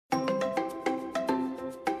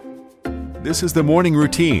This is the Morning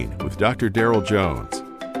Routine with Dr. Darrell Jones.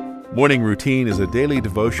 Morning Routine is a daily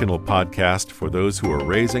devotional podcast for those who are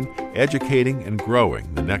raising, educating, and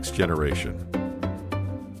growing the next generation.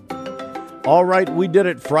 All right, we did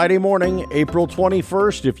it Friday morning, April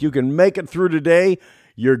 21st. If you can make it through today,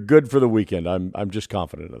 you're good for the weekend. I'm just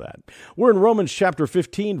confident of that. We're in Romans chapter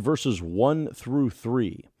 15, verses 1 through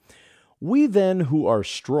 3. We then who are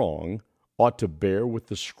strong ought to bear with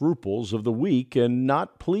the scruples of the weak and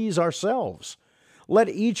not please ourselves. Let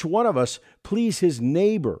each one of us please his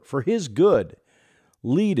neighbor for his good,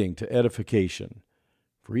 leading to edification.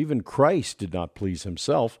 For even Christ did not please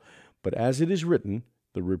himself, but as it is written,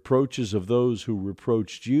 the reproaches of those who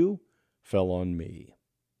reproached you fell on me.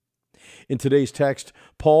 In today's text,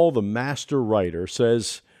 Paul, the master writer,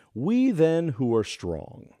 says, "We then who are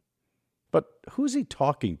strong." But who's he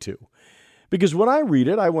talking to? Because when I read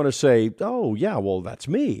it, I want to say, oh, yeah, well, that's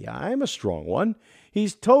me. I'm a strong one.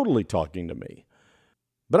 He's totally talking to me.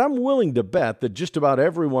 But I'm willing to bet that just about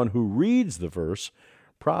everyone who reads the verse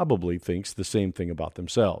probably thinks the same thing about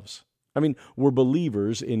themselves. I mean, we're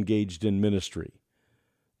believers engaged in ministry.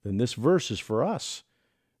 Then this verse is for us,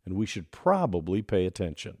 and we should probably pay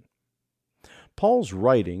attention. Paul's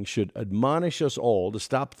writing should admonish us all to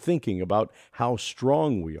stop thinking about how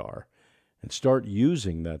strong we are and start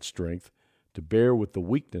using that strength to bear with the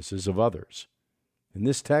weaknesses of others. In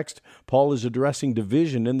this text, Paul is addressing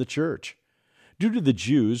division in the church. Due to the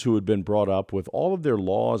Jews who had been brought up with all of their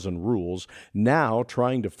laws and rules, now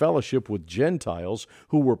trying to fellowship with Gentiles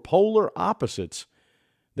who were polar opposites,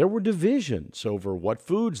 there were divisions over what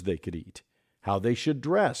foods they could eat, how they should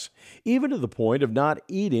dress, even to the point of not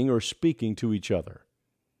eating or speaking to each other.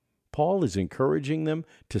 Paul is encouraging them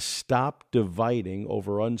to stop dividing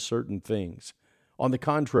over uncertain things. On the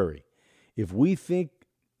contrary, if we think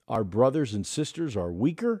our brothers and sisters are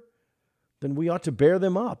weaker, then we ought to bear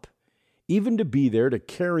them up, even to be there to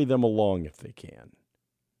carry them along if they can.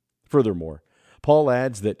 Furthermore, Paul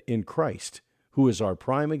adds that in Christ, who is our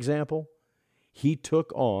prime example, he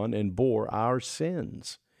took on and bore our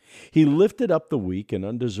sins. He lifted up the weak and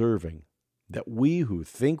undeserving, that we who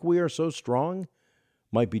think we are so strong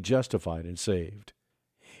might be justified and saved.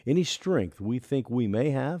 Any strength we think we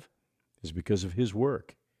may have is because of his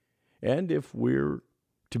work. And if we're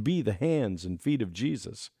to be the hands and feet of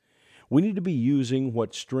Jesus, we need to be using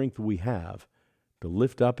what strength we have to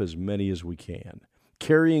lift up as many as we can,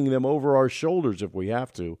 carrying them over our shoulders if we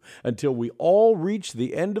have to, until we all reach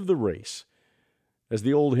the end of the race. As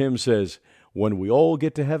the old hymn says, when we all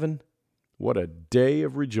get to heaven, what a day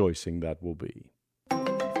of rejoicing that will be.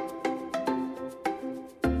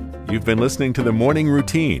 You've been listening to the Morning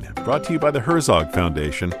Routine, brought to you by the Herzog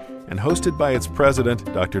Foundation and hosted by its president,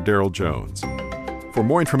 Dr. Darrell Jones. For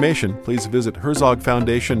more information, please visit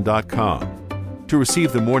herzogfoundation.com. To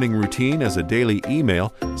receive the Morning Routine as a daily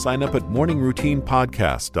email, sign up at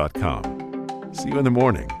morningroutinepodcast.com. See you in the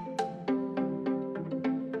morning.